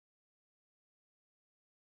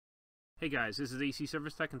Hey guys, this is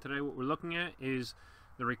acservicetech, and today what we're looking at is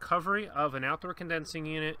the recovery of an outdoor condensing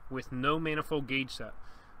unit with no manifold gauge set.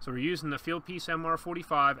 So we're using the Fieldpiece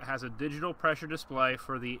MR45. It has a digital pressure display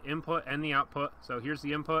for the input and the output. So here's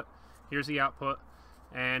the input, here's the output,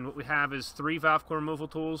 and what we have is 3 valve core removal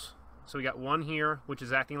tools. So we got one here, which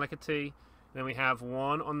is acting like a T, then we have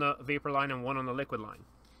one on the vapor line and one on the liquid line.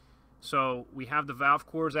 So we have the valve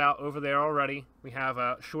cores out over there already. We have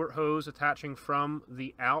a short hose attaching from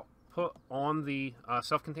the output on the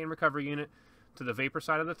self-contained recovery unit to the vapor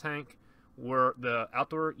side of the tank, where the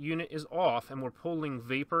outdoor unit is off, and we're pulling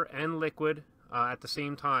vapor and liquid at the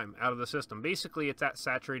same time out of the system. Basically, it's at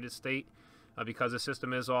saturated state because the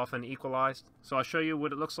system is off and equalized. So I'll show you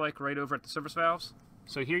what it looks like right over at the service valves.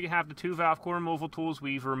 So here you have the 2 valve core removal tools.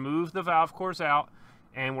 We've removed the valve cores out,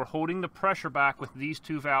 and we're holding the pressure back with these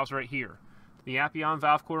 2 valves right here. The Appion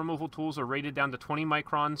valve core removal tools are rated down to 20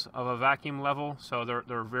 microns of a vacuum level, so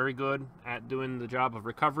they're very good at doing the job of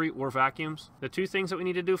recovery or vacuums. The 2 things that we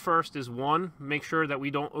need to do first is, 1, make sure that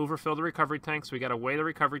we don't overfill the recovery tank, so we got to weigh the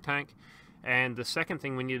recovery tank. And the second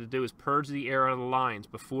thing we need to do is purge the air out of the lines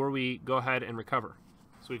before we go ahead and recover.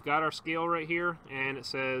 So we've got our scale right here, and it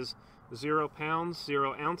says 0 pounds,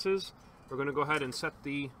 0 ounces. We're going to go ahead and set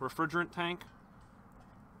the refrigerant tank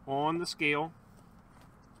on the scale.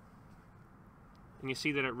 And you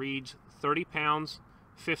see that it reads 30 pounds,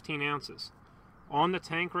 15 ounces. On the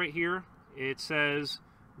tank right here, it says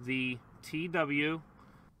the TW.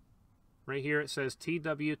 Right here it says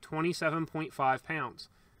TW 27.5 pounds.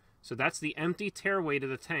 So that's the empty tare weight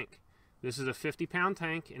of the tank. This is a 50-pound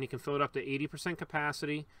tank, and you can fill it up to 80%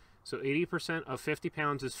 capacity. So 80% of 50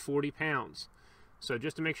 pounds is 40 pounds. So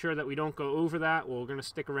just to make sure that we don't go over that, we're going to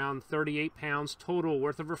stick around 38 pounds total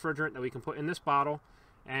worth of refrigerant that we can put in this bottle.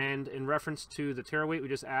 And in reference to the tare weight, we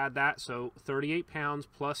just add that. So 38 pounds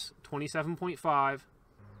plus 27.5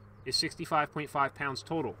 is 65.5 pounds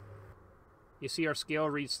total. You see our scale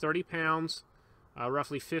reads 30 pounds,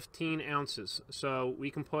 roughly 15 ounces. So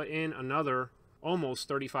we can put in another almost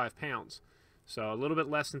 35 pounds. So a little bit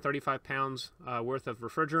less than 35 pounds worth of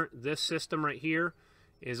refrigerant. This system right here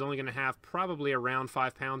is only going to have probably around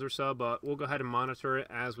 5 pounds or so, but we'll go ahead and monitor it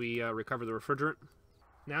as we recover the refrigerant.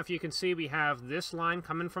 Now, if you can see, we have this line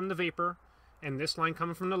coming from the vapor and this line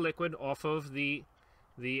coming from the liquid off of the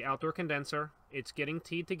outdoor condenser. It's getting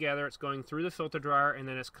teed together, it's going through the filter dryer, and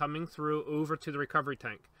then it's coming through over to the recovery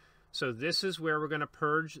tank. So this is where we're going to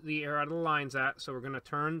purge the air out of the lines at. So we're going to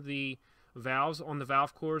turn the valves on the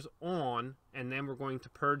valve cores on, and then we're going to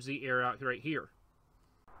purge the air out right here.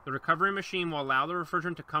 The recovery machine will allow the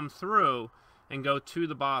refrigerant to come through and go to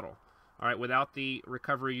the bottle. All right, without the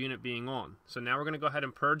recovery unit being on. So now we're going to go ahead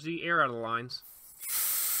and purge the air out of the lines.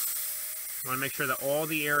 I want to make sure that all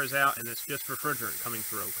the air is out and it's just refrigerant coming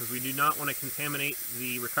through, because we do not want to contaminate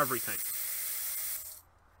the recovery tank.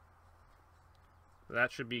 So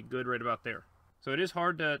that should be good right about there. So it is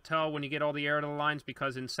hard to tell when you get all the air out of the lines,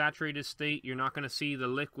 because in saturated state you're not going to see the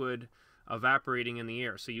liquid evaporating in the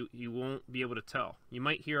air, so you won't be able to tell. You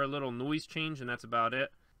might hear a little noise change, and that's about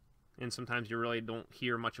it. And sometimes you really don't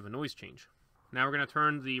hear much of a noise change. Now we're going to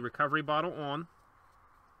turn the recovery bottle on.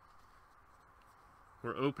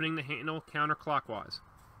 We're opening the handle counterclockwise.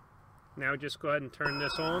 Now just go ahead and turn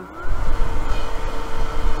this on.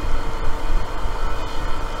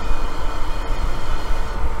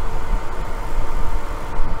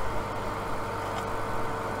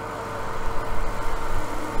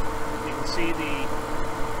 You can see the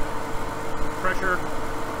pressure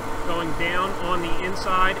going down on the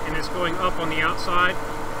inside, and it's going up on the outside.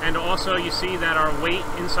 And also you see that our weight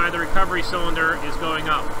inside the recovery cylinder is going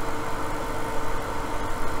up.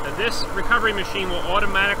 Now this recovery machine will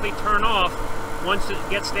automatically turn off once it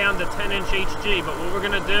gets down to 10-inch HG, but what we're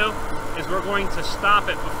going to do is we're going to stop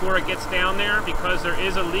it before it gets down there, because there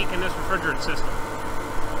is a leak in this refrigerant system.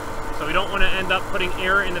 So we don't want to end up putting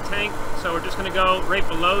air in the tank, so we're just going to go right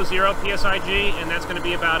below 0 psig, and that's going to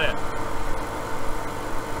be about it.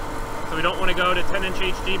 So we don't want to go to 10-inch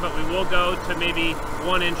HG, but we will go to maybe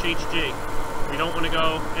 1-inch HG. We don't want to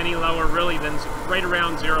go any lower really than right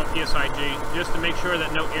around 0 psig, just to make sure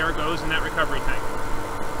that no air goes in that recovery tank.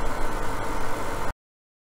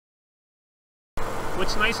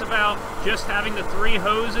 What's nice about just having the 3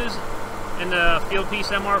 hoses in the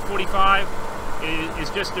Fieldpiece MR45 is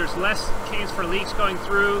just there's less chance for leaks going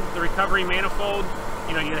through the recovery manifold.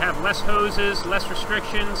 You know, you have less hoses, less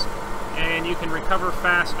restrictions, and you can recover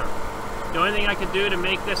faster. The only thing I could do to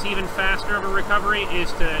make this even faster of a recovery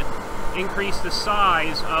is to increase the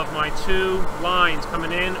size of my 2 lines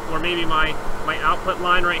coming in, or maybe my output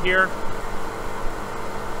line right here.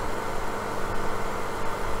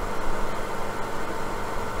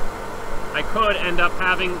 I could end up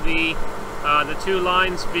having the two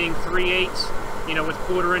lines being 3/8, you know, with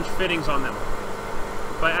 1/4-inch fittings on them.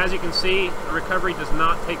 But as you can see, the recovery does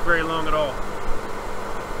not take very long at all.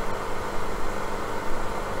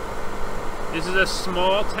 This is a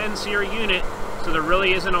small 10-SEER unit, so there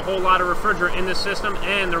really isn't a whole lot of refrigerant in the system,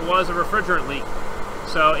 and there was a refrigerant leak.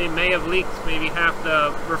 So it may have leaked maybe half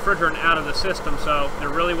the refrigerant out of the system, so there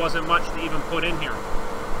really wasn't much to even put in here.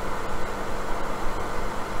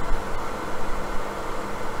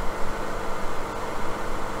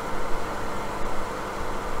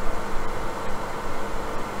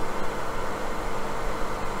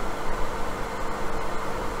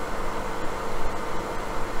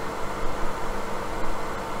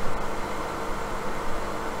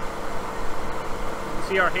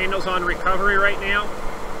 See our handles on recovery right now.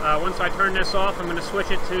 Once I turn this off, I'm going to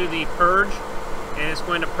switch it to the purge, and it's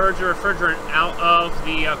going to purge the refrigerant out of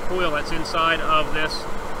the coil that's inside of this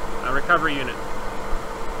recovery unit.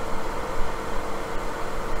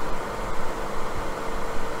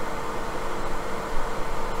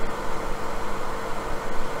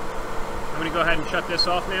 I'm going to go ahead and shut this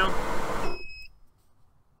off now.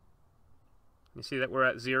 You see that we're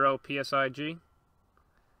at 0 psig.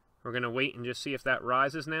 We're going to wait and just see if that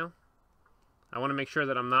rises now. I want to make sure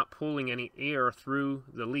that I'm not pulling any air through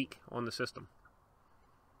the leak on the system.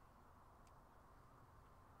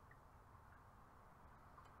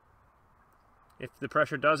 If the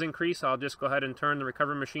pressure does increase, I'll just go ahead and turn the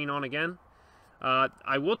recovery machine on again.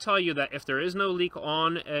 I will tell you that if there is no leak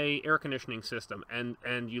on a air conditioning system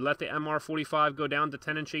and you let the MR45 go down to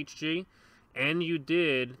 10-inch HG, and you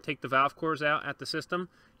did take the valve cores out at the system,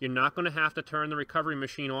 you're not going to have to turn the recovery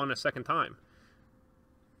machine on a second time.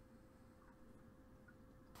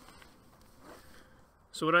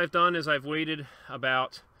 So what I've done is I've waited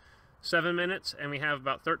about 7 minutes, and we have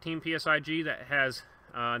about 13 psig that has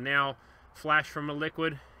now flashed from a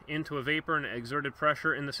liquid into a vapor and exerted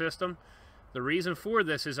pressure in the system. The reason for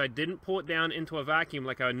this is I didn't pull it down into a vacuum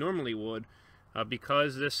like I normally would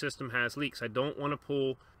because this system has leaks. I don't want to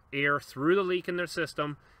pull air through the leak in their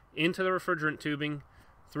system into the refrigerant tubing,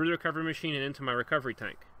 through the recovery machine, and into my recovery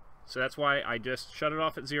tank. So that's why I just shut it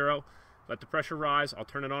off at 0, let the pressure rise, I'll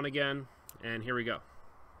turn it on again, and here we go.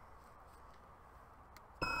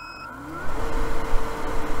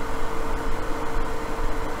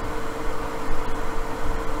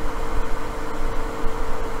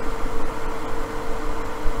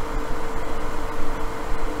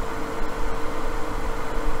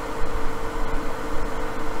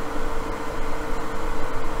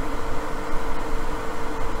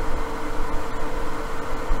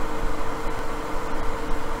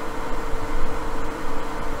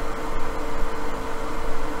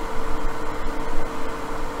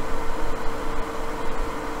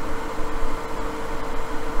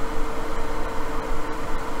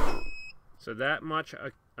 So that much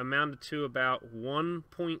amounted to about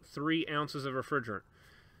 1.3 ounces of refrigerant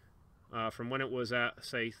from when it was at,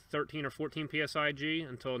 say, 13 or 14 psig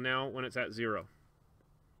until now when it's at 0.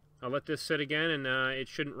 I'll let this sit again, and it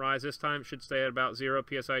shouldn't rise this time. It should stay at about 0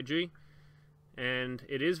 psig. And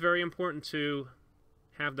it is very important to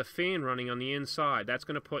have the fan running on the inside. That's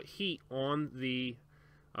going to put heat on the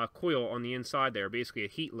coil on the inside there, basically a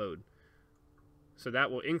heat load. So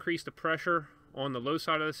that will increase the pressure on the low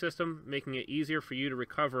side of the system, making it easier for you to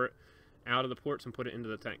recover it out of the ports and put it into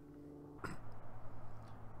the tank.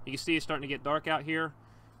 You can see it's starting to get dark out here,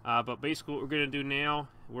 but basically what we're going to do now,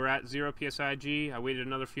 we're at 0 psig. I waited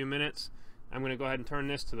another few minutes. I'm going to go ahead and turn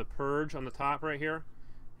this to the purge on the top right here,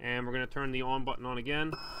 and we're going to turn the on button on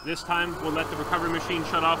again. This time we'll let the recovery machine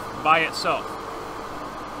shut off by itself.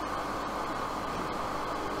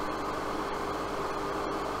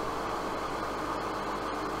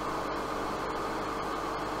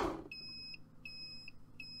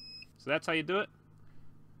 So that's how you do it.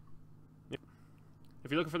 If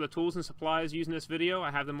you're looking for the tools and supplies used in this video, I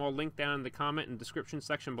have them all linked down in the comment and description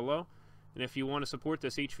section below. And if you want to support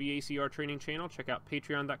this HVACR training channel, check out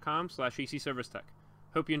patreon.com/acservicetech.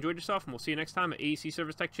 Hope you enjoyed yourself, and we'll see you next time at AEC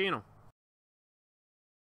Service Tech channel.